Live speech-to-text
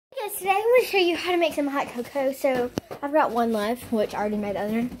guys, today I'm going to show you how to make some hot cocoa. So I've got one left, which I already made the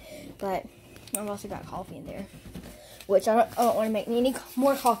other one, but I've also got coffee in there, which I don't want to make me any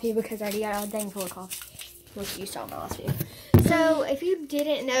more coffee because I already got a thing full of coffee, which you saw in my last video. So if you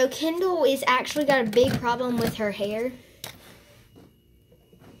didn't know, Kendall is actually got a big problem with her hair,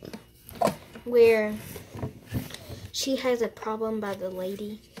 where she has a problem by the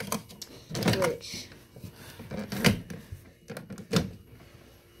lady, which...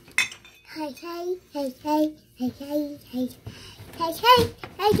 Hey, hey, hey, hey, hey, hey, hey, hey, hey,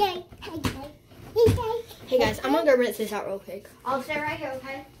 hey, hey, hey guys, I'm gonna go rinse this out real quick. I'll stay right here,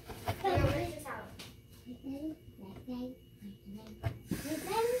 okay? I'm gonna rinse this out.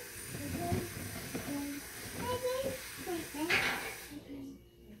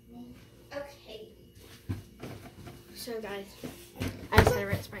 Okay. So guys, I just gotta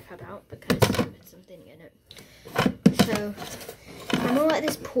rinse my cup out because I put something in it. So I'm gonna let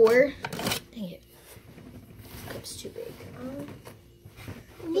this pour. Dang it. This cup's too big.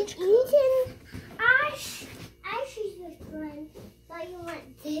 Which cup? Ash is this one. But you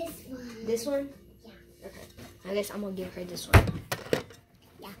want this one. This one? Yeah. Okay. I guess I'm gonna give her this one.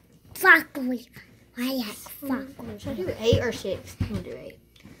 Yeah. Fuck me. Why yes? Fuck. Should I do 8 or 6? I'm gonna do 8.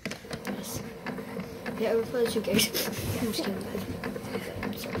 Yes. If it overflows, who cares? I'm just kidding.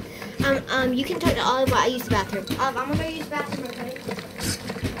 You can talk to Olive while I use the bathroom. Olive, I'm gonna go use the bathroom, okay?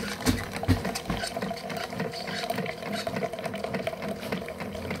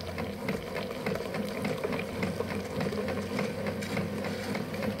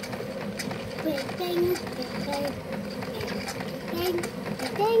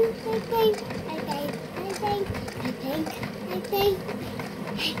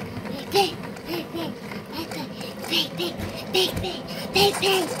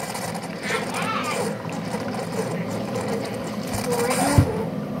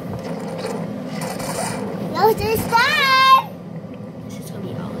 No, this one. This is gonna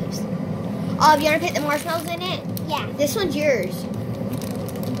be Olive's. Olive, you wanna put the marshmallows in it? Yeah. This one's yours.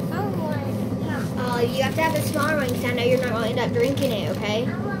 You have to have the smaller one because I know you're not gonna end up drinking it, okay?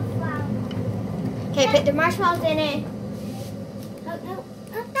 Okay, put the marshmallows in it. Oh no.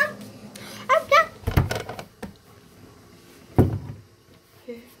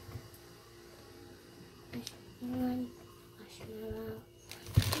 Here. One marshmallow.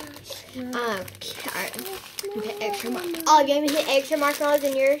 Alright. Put extra Olive, you want me to put extra marshmallows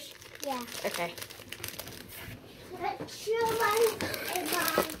in yours? Yeah. Okay. Extra one is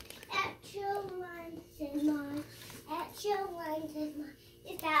mine. Extra one is mine. Extra one is mine.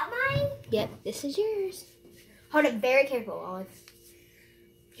 Is that mine? Yep, this is yours. Hold it very careful, Olive.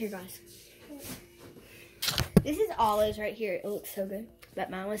 Here, guys. This is Olive's right here. It looks so good, but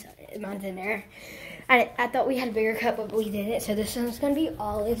mine's in there. I thought we had a bigger cup, but we didn't. So this one's gonna be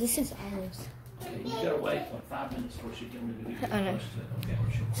Olive's. This is Olive's. You gotta wait like 5 minutes before she can do it. I know.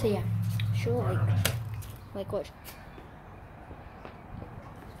 So yeah, she'll like what?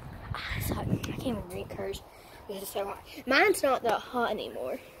 It's hot. I can't even drink hers because it's so hot. Mine's not that hot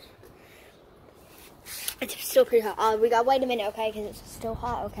anymore. It's still pretty hot. We gotta wait a minute, okay? Because it's still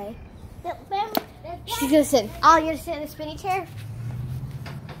hot, okay? She's gonna sit. Oh, you're gonna sit in the spinny chair?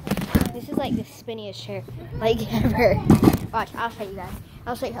 This is like the spinniest chair, like ever. Watch, I'll show you guys.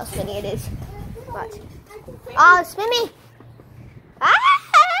 I'll show you how spinny it is. Watch. Oh, spin me! Ah!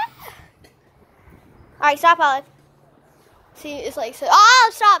 All right, stop, Olive. See, it's like so.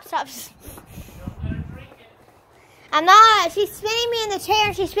 Oh, stop! I'm not. She's spinning me in the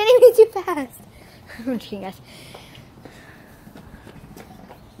chair. She's spinning me too fast. I'm kidding, guys.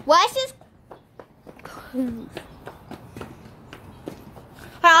 What's this?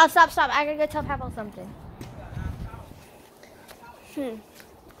 Oh, stop. I gotta go tell Papa something.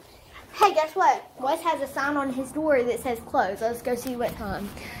 Hey, guess what? Wes has a sign on his door that says close. Let's go see what time.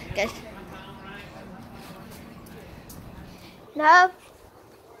 Guess. No?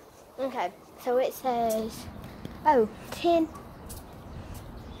 Okay, so it says, 10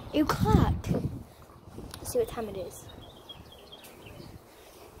 o'clock. Let's see what time it is.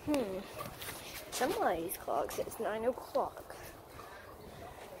 Somebody's clock says 9 o'clock.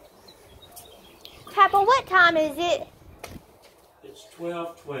 Papa, what time is it? It's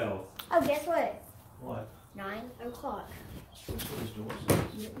 12:12. Oh, guess what? What? 9 o'clock. That's what his door says.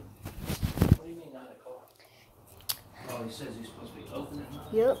 Yep. What do you mean 9 o'clock? Oh, he says he's supposed to be open at 9?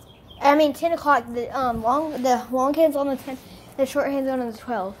 Yep. I mean 10 o'clock. The long hand's on the 10. The short hand's on the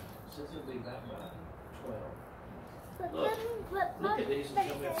 12. So it'll be back by 12. Look at these and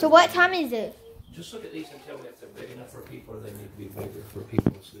tell me if So what time is it? Just look at these and tell me if they're big enough for people or they need to be bigger for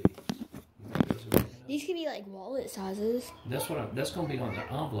people to see. These could be like wallet sizes. That's what. That's gonna be on the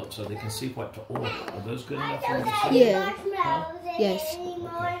envelope so they can see what to order. Are those good enough for them to see? Yeah. Marshmallows Yes.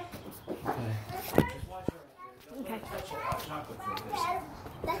 anymore. Okay. Okay. Chocolate for this.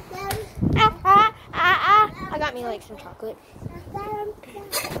 I got me like some chocolate.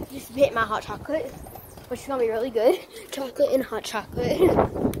 Just hit my hot chocolate, which is gonna be really good. Chocolate and hot chocolate.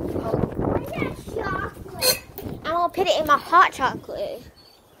 I'm gonna put it in my hot chocolate.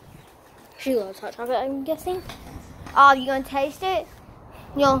 She loves hot chocolate, I'm guessing. Oh, you gonna taste it?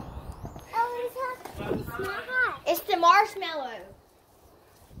 No. It's not hot. It's the marshmallow.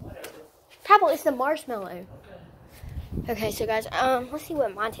 Pablo, it's the marshmallow. Okay, so guys, let's see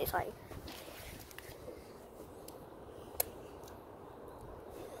what mine tastes like.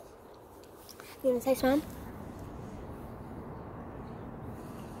 You wanna taste mine?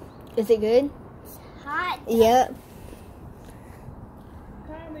 Is it good? Hot. Yep.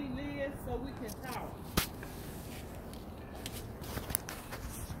 Call me Liz so we can talk.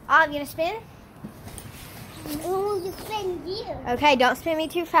 Oh, you gonna spin? Ooh, you spin you. Okay, don't spin me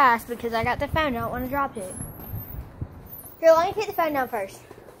too fast because I got the phone. I don't want to drop it. Here, let me put the phone down first.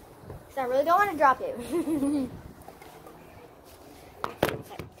 Because I really don't want to drop it. Okay,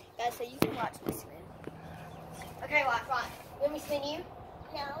 guys, so you can watch me spin. Okay, watch. Let me spin you.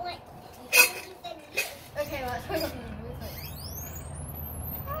 No, wait. Okay, watch. Nice.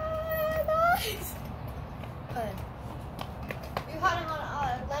 Hold on.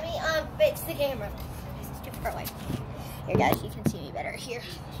 Let me fix the camera. This is too far away. Here, guys, you can see me better here.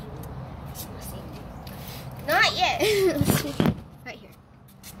 Let's see. Not yet. Let's see. Right here.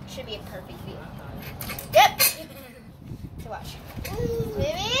 Should be a perfect view. Yep. So watch.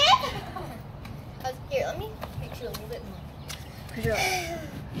 Maybe. Here, let me picture a little bit more. Because you're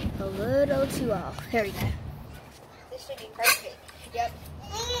like a little too off. There we go. This should be perfect. Yep.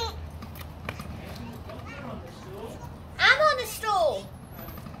 I'm on the stool.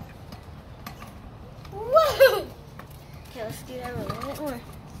 Whoa. Okay, let's do that a little bit more.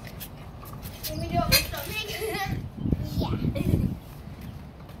 Let me do it with something. Yeah.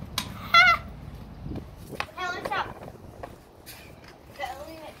 Okay, let's stop. Okay, let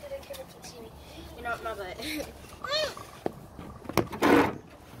me make sure the camera can see me. You're not my butt.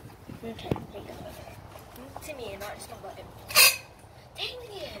 Okay, there you go. To me and not just my butt. Dang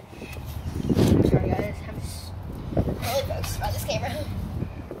it. I'm sorry, guys. I'm just really focused about this camera.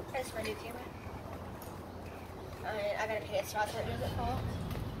 This is my new camera. I gotta pay a spot so it doesn't fall.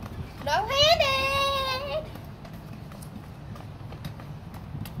 No-handed!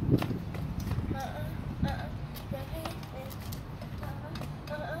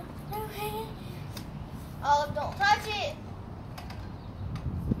 No-handed. Olive, don't touch it.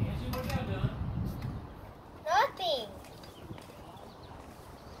 Nancy, what y'all doing? Nothing.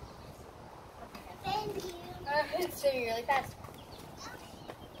 Thank you. It's swimming really fast.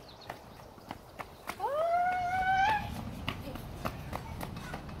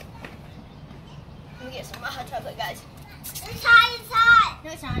 Let me get some of my hot chocolate, guys. It's hot, it's hot.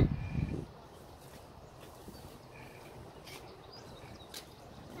 No, it's not. Let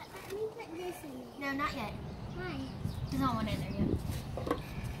me put this in there. No, not yet. Why? There's not one in there yet.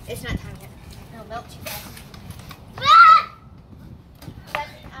 It's not time yet. It'll melt too fast. Ah! But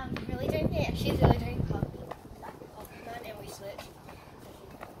I'm really drinking it. She's really drinking coffee. And we switched.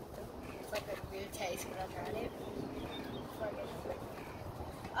 It's like a weird taste when I tried it.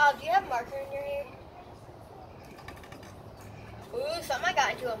 Oh, do you have marker in your hair? Ooh, something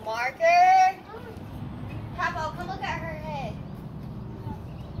got into a marker. Papa, come look at her head.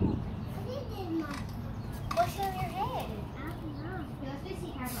 I did my. What's on your head? I don't know. Let's go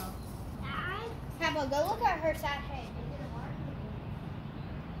see Papa. I Papa, go look at her sad head.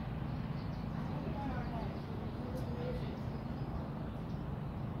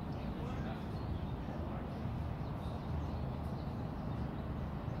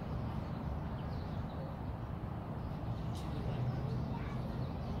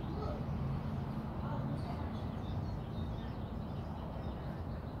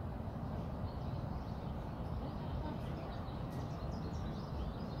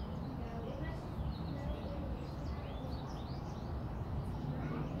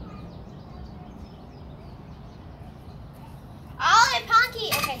 Olive, Ponky!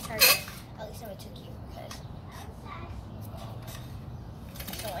 Okay, sorry. At least I took you because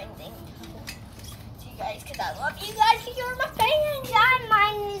so anything to you guys because I love you guys because you're my fans. John,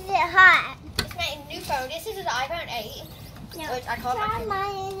 mine is it hot? It's my new phone. This is an iPhone 8, No. which I call my John, phone.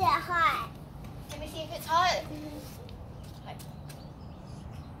 mine is it hot? Let me see if it's hot. Okay.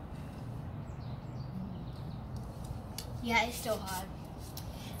 Yeah, it's still hot.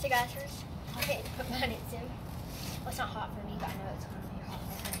 So guys, I hate to put my nuts in. Well, it's not hot for me, but I know it's going to be hot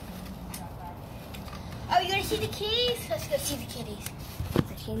for her. Oh, you gonna see the kitties? Let's go see the kitties.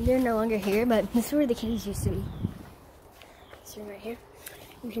 They're no longer here, but this is where the kitties used to be. This room right here.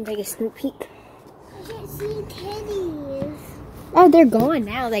 You can take a sneak peek. I can't see kitties. Oh, they're gone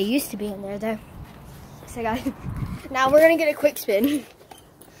now. They used to be in there, though. So, guys, now we're gonna get a quick spin.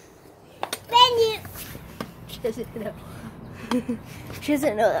 Spin you. She doesn't know. She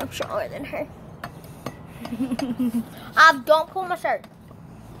doesn't know that I'm stronger than her. Don't pull my shirt.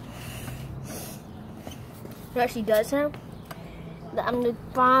 You know what she does know? That I'm the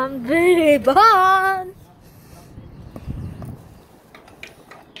bomb, bitty bomb.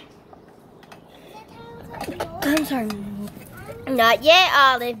 I'm sorry. Not yet,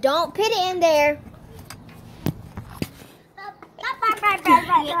 Olive. Don't put it in there.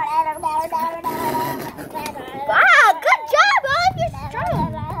 Wow, good job, Olive. You're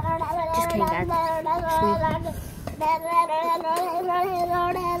strong. Just kidding, guys.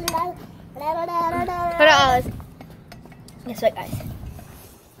 Hold on, Olive. Guess what, guys?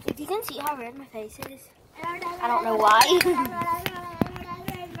 If you can see how red my face is, I don't know why.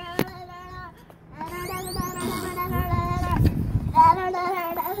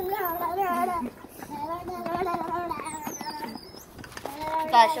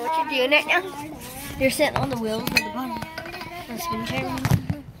 Guys, so what you're doing right now, you're sitting on the wheels of the bottom of the spin chair.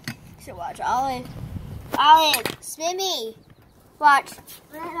 So watch, Olive, spin me. Watch.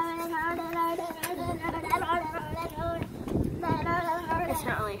 It's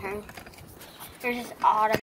not really her. There's this autumn.